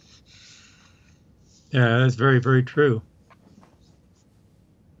 Yeah, that's very, very true.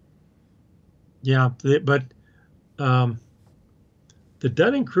 Yeah, but the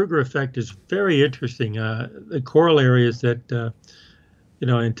Dunning-Kruger effect is very interesting. The corollary is that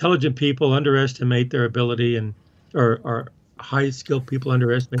intelligent people underestimate their ability, or high-skilled people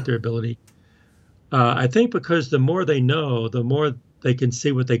underestimate their ability. I think because the more they know, the more they can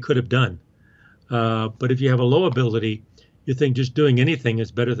see what they could have done. But if you have a low ability, you think just doing anything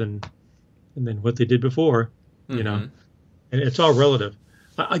is better than what they did before, you know, Mm-hmm. and it's all relative.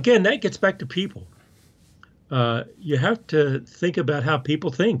 Again, that gets back to people. You have to think about how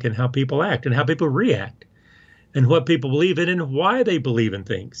people think and how people act and how people react and what people believe in and why they believe in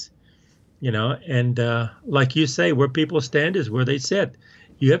things, you know. And like you say, where people stand is where they sit.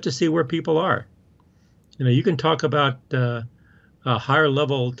 You have to see where people are. You know, you can talk about higher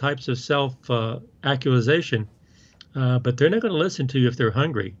level types of self accusation, but they're not going to listen to you if they're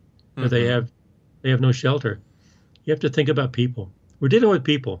hungry or Mm-hmm. they have no shelter. You have to think about people. We're dealing with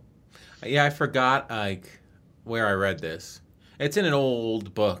people. Yeah, I forgot like where I read this. It's in an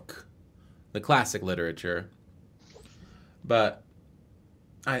old book, the classic literature, but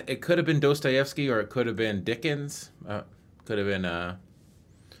it could have been Dostoevsky or it could have been Dickens. Could have been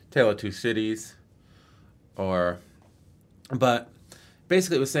Tale of Two Cities, or but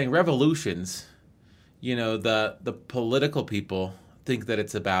basically it was saying revolutions. You know, the political people think that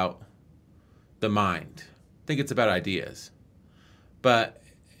it's about the mind, think it's about ideas, but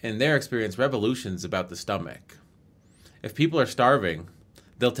in their experience, revolution's about the stomach. If people are starving,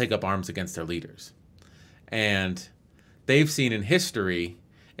 they'll take up arms against their leaders. And they've seen in history,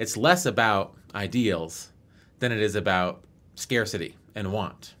 it's less about ideals than it is about scarcity and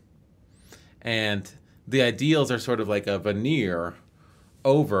want. And the ideals are sort of like a veneer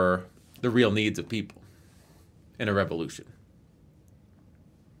over the real needs of people in a revolution.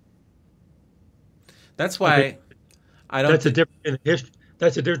 That's Okay, why I don't that's a think. difference in the history.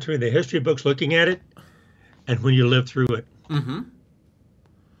 That's the difference between the history books looking at it and when you live through it. Mm-hmm.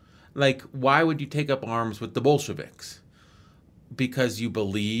 Like, why would you take up arms with the Bolsheviks? Because you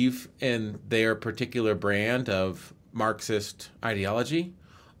believe in their particular brand of Marxist ideology?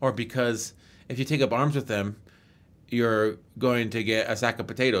 Or because if you take up arms with them, you're going to get a sack of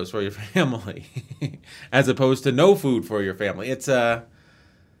potatoes for your family, as opposed to no food for your family? It's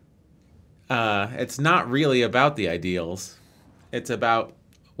not really about the ideals. It's about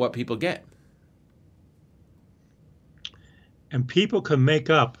what people get. And people can make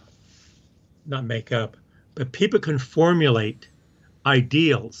up, not make up, but people can formulate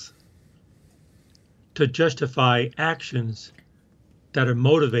ideals to justify actions that are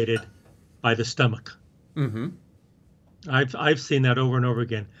motivated by the stomach. Mm-hmm. I've seen that over and over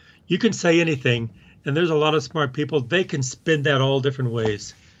again. You can say anything, and there's a lot of smart people. They can spin that all different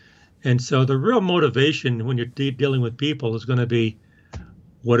ways. And so the real motivation when you're dealing with people is going to be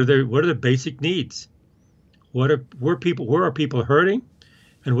what are their basic needs? Where are people hurting,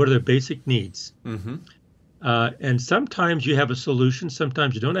 and what are their basic needs? Mm-hmm. And sometimes you have a solution,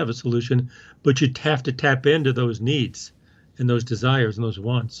 sometimes you don't have a solution, but you have to tap into those needs and those desires and those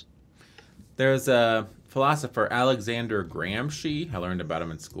wants. There's a philosopher, Alexander Gramsci. I learned about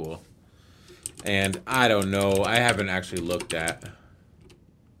him in school. And I don't know. I haven't actually looked at.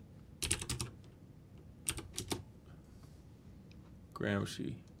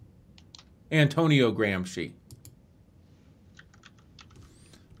 Gramsci. Antonio Gramsci.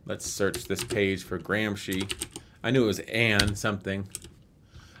 Let's search this page for Gramsci. I knew it was Anne something.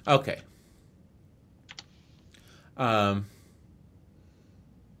 Okay. Um,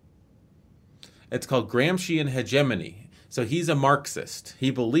 it's called Gramscian hegemony. So he's a Marxist. He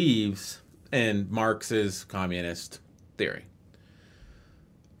believes in Marx's communist theory.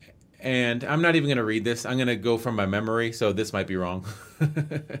 And I'm not even going to read this. I'm going to go from my memory, so this might be wrong.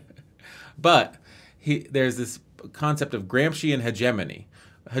 But there's this concept of Gramscian hegemony.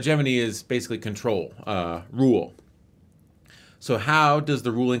 Hegemony is basically control, rule. So how does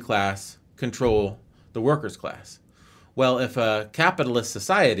the ruling class control the workers' class? Well, if a capitalist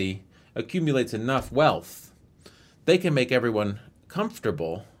society accumulates enough wealth, they can make everyone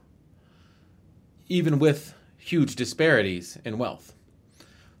comfortable, even with huge disparities in wealth.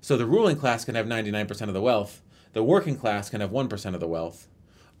 So the ruling class can have 99% of the wealth, the working class can have 1% of the wealth,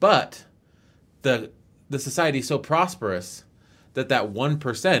 but the society is so prosperous that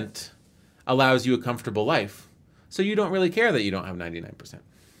 1% allows you a comfortable life. So you don't really care that you don't have 99%.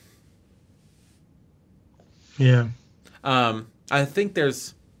 Yeah. I think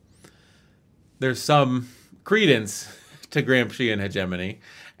there's some credence to Gramscian hegemony,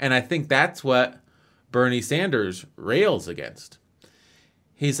 and I think that's what Bernie Sanders rails against.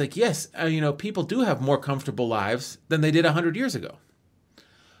 He's like, yes, people do have more comfortable lives than they did 100 years ago.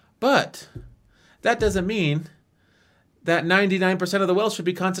 But that doesn't mean that 99% of the wealth should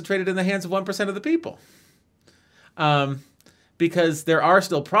be concentrated in the hands of 1% of the people. Because there are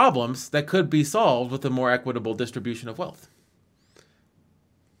still problems that could be solved with a more equitable distribution of wealth.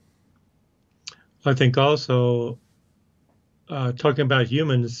 I think also talking about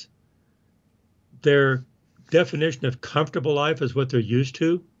humans, their definition of comfortable life is what they're used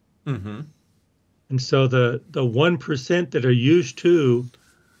to. Mm-hmm. And so the 1% that are used to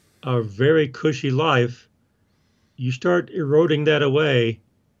a very cushy life, you start eroding that away,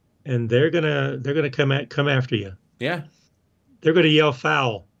 and they're gonna come after you. Yeah. They're gonna yell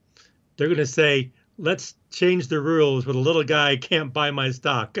foul. They're gonna say, "Let's change the rules where the little guy can't buy my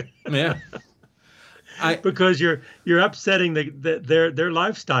stock," Yeah. I because you're upsetting their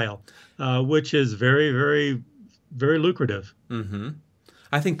lifestyle, which is very very very lucrative. mm-hmm.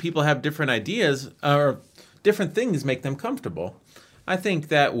 I think people have different ideas or different things make them comfortable. I think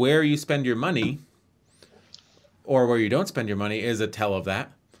that where you spend your money or where you don't spend your money is a tell of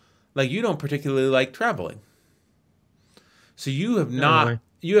that. Like you don't particularly like traveling. So No,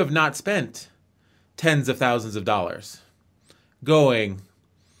 you have not spent tens of thousands of dollars going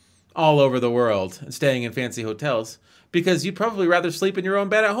all over the world and staying in fancy hotels because you'd probably rather sleep in your own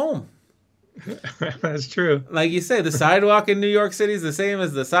bed at home. that's true. Like you say, the sidewalk in New York City is the same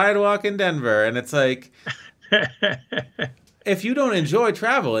as the sidewalk in Denver. And it's like, if you don't enjoy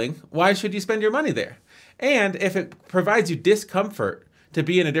traveling, why should you spend your money there? And if it provides you discomfort to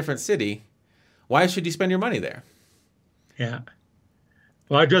be in a different city, why should you spend your money there? Yeah.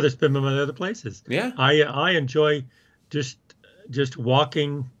 Well, I'd rather spend my money other places. Yeah. I enjoy just just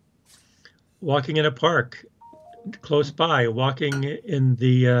walking in a park close by, walking in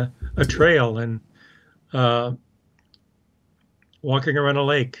the a trail, and uh, walking around a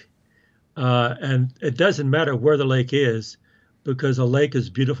lake. And it doesn't matter where the lake is, because a lake is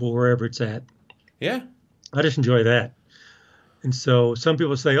beautiful wherever it's at. Yeah. I just enjoy that. And so some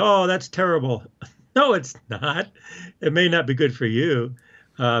people say, "Oh, that's terrible." No, it's not. It may not be good for you.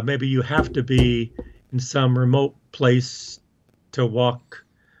 Maybe you have to be in some remote place to walk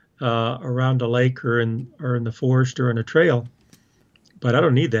around a lake or in the forest or in a trail. But I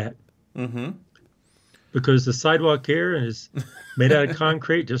don't need that, Mm-hmm. because the sidewalk here is made out of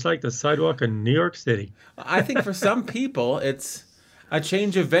concrete, just like the sidewalk in New York City. I think for some people, it's a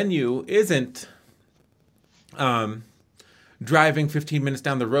change of venue isn't um, driving 15 minutes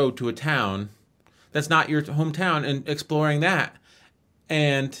down the road to a town that's not your hometown and exploring that.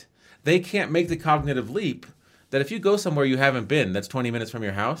 And they can't make the cognitive leap that if you go somewhere you haven't been, that's 20 minutes from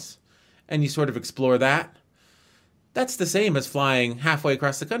your house, and you sort of explore that, that's the same as flying halfway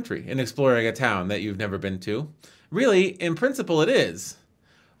across the country and exploring a town that you've never been to. Really, in principle, it is.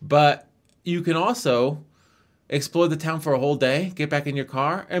 But you can also explore the town for a whole day, get back in your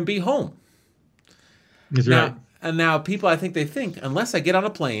car, and be home. That's right. Now people, I think they think, unless I get on a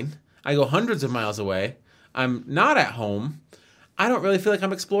plane, I go hundreds of miles away, I'm not at home, I don't really feel like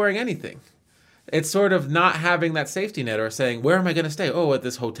I'm exploring anything. It's sort of not having that safety net or saying, where am I going to stay? Oh, at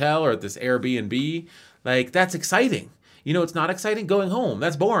this hotel or at this Airbnb. Like, that's exciting. You know, it's not exciting going home.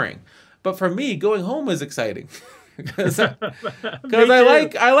 That's boring. But for me, going home is exciting because I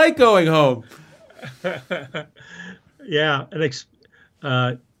like going home. Yeah,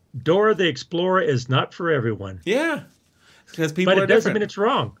 Dora the Explorer is not for everyone, Yeah, because people but are it doesn't mean different. it's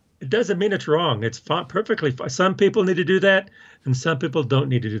wrong. It doesn't mean it's wrong. It's perfectly fine. Some people need to do that, and some people don't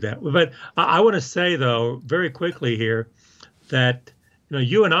need to do that. But I want to say, though, very quickly here, that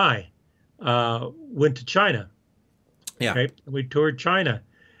you and I went to China. Yeah. Right? We toured China,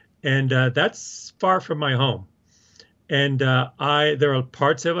 and that's far from my home. And I there are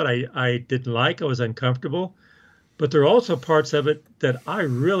parts of it I didn't like. I was uncomfortable, but there are also parts of it that I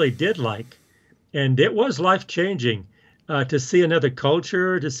really did like, and it was life changing to see another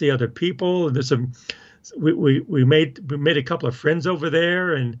culture, to see other people. And there's some we made a couple of friends over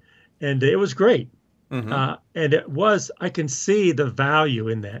there, and it was great. Mm-hmm. And I can see the value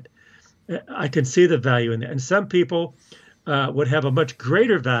in that. I can see the value in that. And some people would have a much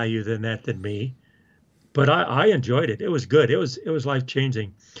greater value than that than me. But I enjoyed it. It was good. It was life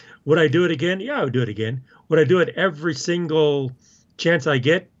changing. Would I do it again? Yeah, I would do it again. Would I do it every chance I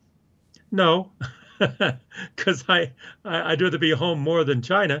get? No, because I'd rather be home more than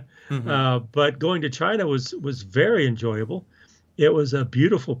China. Mm-hmm. But going to China was very enjoyable. It was a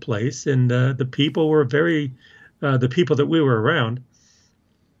beautiful place, and the people were the people that we were around.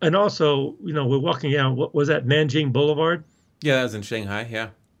 And also, we're walking out. What was that? Nanjing Boulevard, Yeah, that was in Shanghai. Yeah,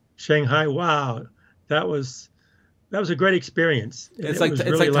 Shanghai. Wow, that was a great experience. And it's it like was it's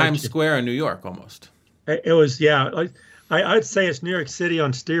really like Times life. Square in New York almost. It was, yeah. Like I'd say it's New York City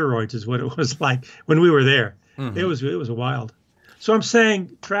on steroids is what it was like when we were there. It Mm-hmm. was wild. So I'm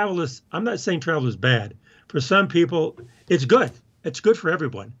not saying travel is bad. For some people, it's good. It's good for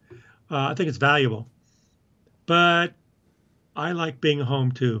everyone. I think it's valuable. But I like being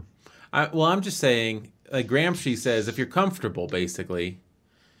home too. I'm just saying, like Gramsci says, if you're comfortable, basically,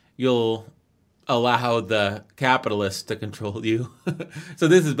 you'll allow the capitalists to control you. So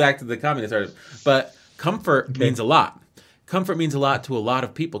this is back to the communist argument. But comfort means a lot. Comfort means a lot to a lot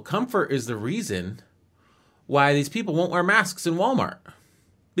of people. Comfort is the reason why these people won't wear masks in Walmart,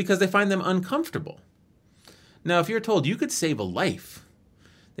 because they find them uncomfortable. Now, if you're told you could save a life,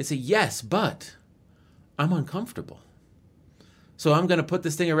 they say, yes, but I'm uncomfortable. So I'm going to put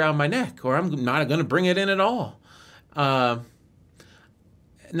this thing around my neck, or I'm not going to bring it in at all.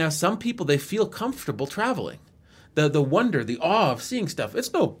 Now, some people, they feel comfortable traveling. The wonder, the awe of seeing stuff.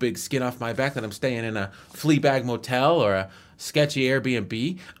 It's no big skin off my back that I'm staying in a flea bag motel or a sketchy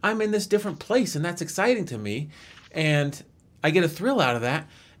Airbnb. I'm in this different place, and that's exciting to me. And I get a thrill out of that.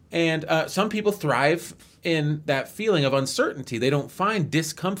 And some people thrive in that feeling of uncertainty. They don't find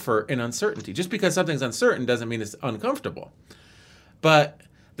discomfort in uncertainty. Just because something's uncertain doesn't mean it's uncomfortable. But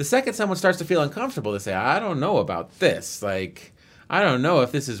the second someone starts to feel uncomfortable, they say, I don't know about this. Like, I don't know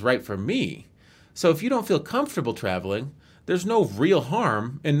if this is right for me. So if you don't feel comfortable traveling, there's no real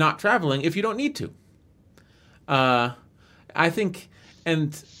harm in not traveling if you don't need to. I think,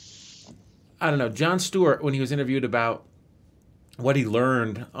 and I don't know, Jon Stewart, when he was interviewed about what he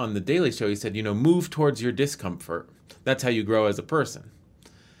learned on The Daily Show, he said, move towards your discomfort. That's how you grow as a person.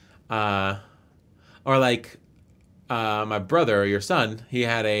 Or like my brother or your son, he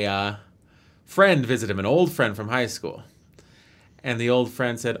had a friend visit him, an old friend from high school. And the old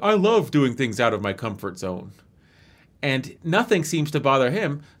friend said, I love doing things out of my comfort zone. And nothing seems to bother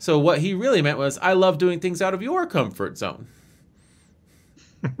him. So what he really meant was, I love doing things out of your comfort zone.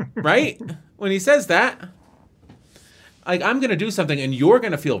 Right? When he says that, like, I'm going to do something and you're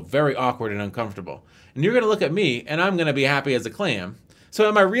going to feel very awkward and uncomfortable. And you're going to look at me and I'm going to be happy as a clam. So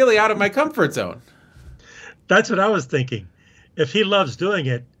am I really out of my comfort zone? That's what I was thinking. If he loves doing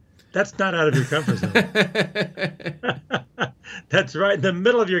it, that's not out of your comfort zone. That's right in the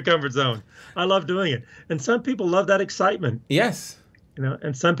middle of your comfort zone. I love doing it. And some people love that excitement. Yes.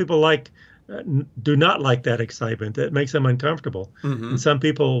 And some people do not like that excitement. It makes them uncomfortable. Mm-hmm. And some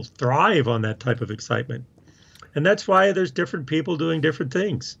people thrive on that type of excitement. And that's why there's different people doing different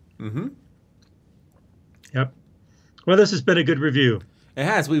things. Mm-hmm. Yep. Well, this has been a good review. It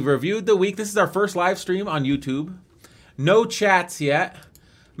has. We've reviewed the week. This is our first live stream on YouTube. No chats yet.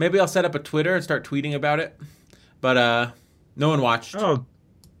 Maybe I'll set up a Twitter and start tweeting about it. But no one watched. Oh,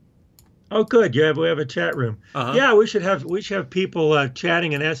 good. We have a chat room. Uh-huh. Yeah, we should have people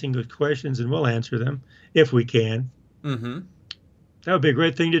chatting and asking good questions, and we'll answer them if we can. Mm-hmm. That would be a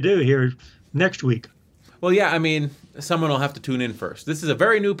great thing to do here next week. Well, yeah, I mean, someone will have to tune in first. This is a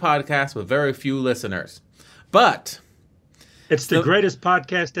very new podcast with very few listeners. But it's the greatest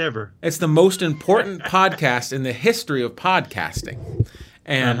podcast ever. It's the most important podcast in the history of podcasting.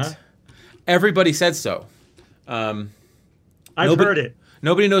 And everybody said so. I've heard it.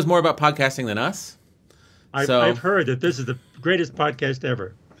 Nobody knows more about podcasting than us. I've heard that this is the greatest podcast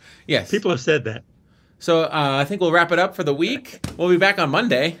ever. Yes. People have said that. So I think we'll wrap it up for the week. We'll be back on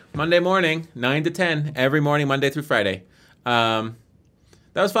Monday morning, 9 to 10, every morning, Monday through Friday. That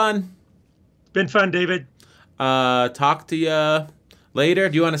was fun. It's been fun, David. Talk to you later.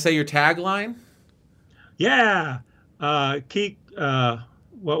 Do you want to say your tagline? Yeah.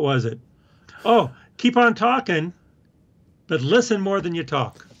 What was it? Oh, keep on talking, but listen more than you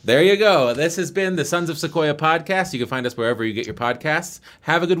talk. There you go. This has been the Sons of Sequoia podcast. You can find us wherever you get your podcasts.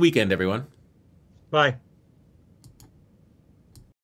 Have a good weekend, everyone. Bye.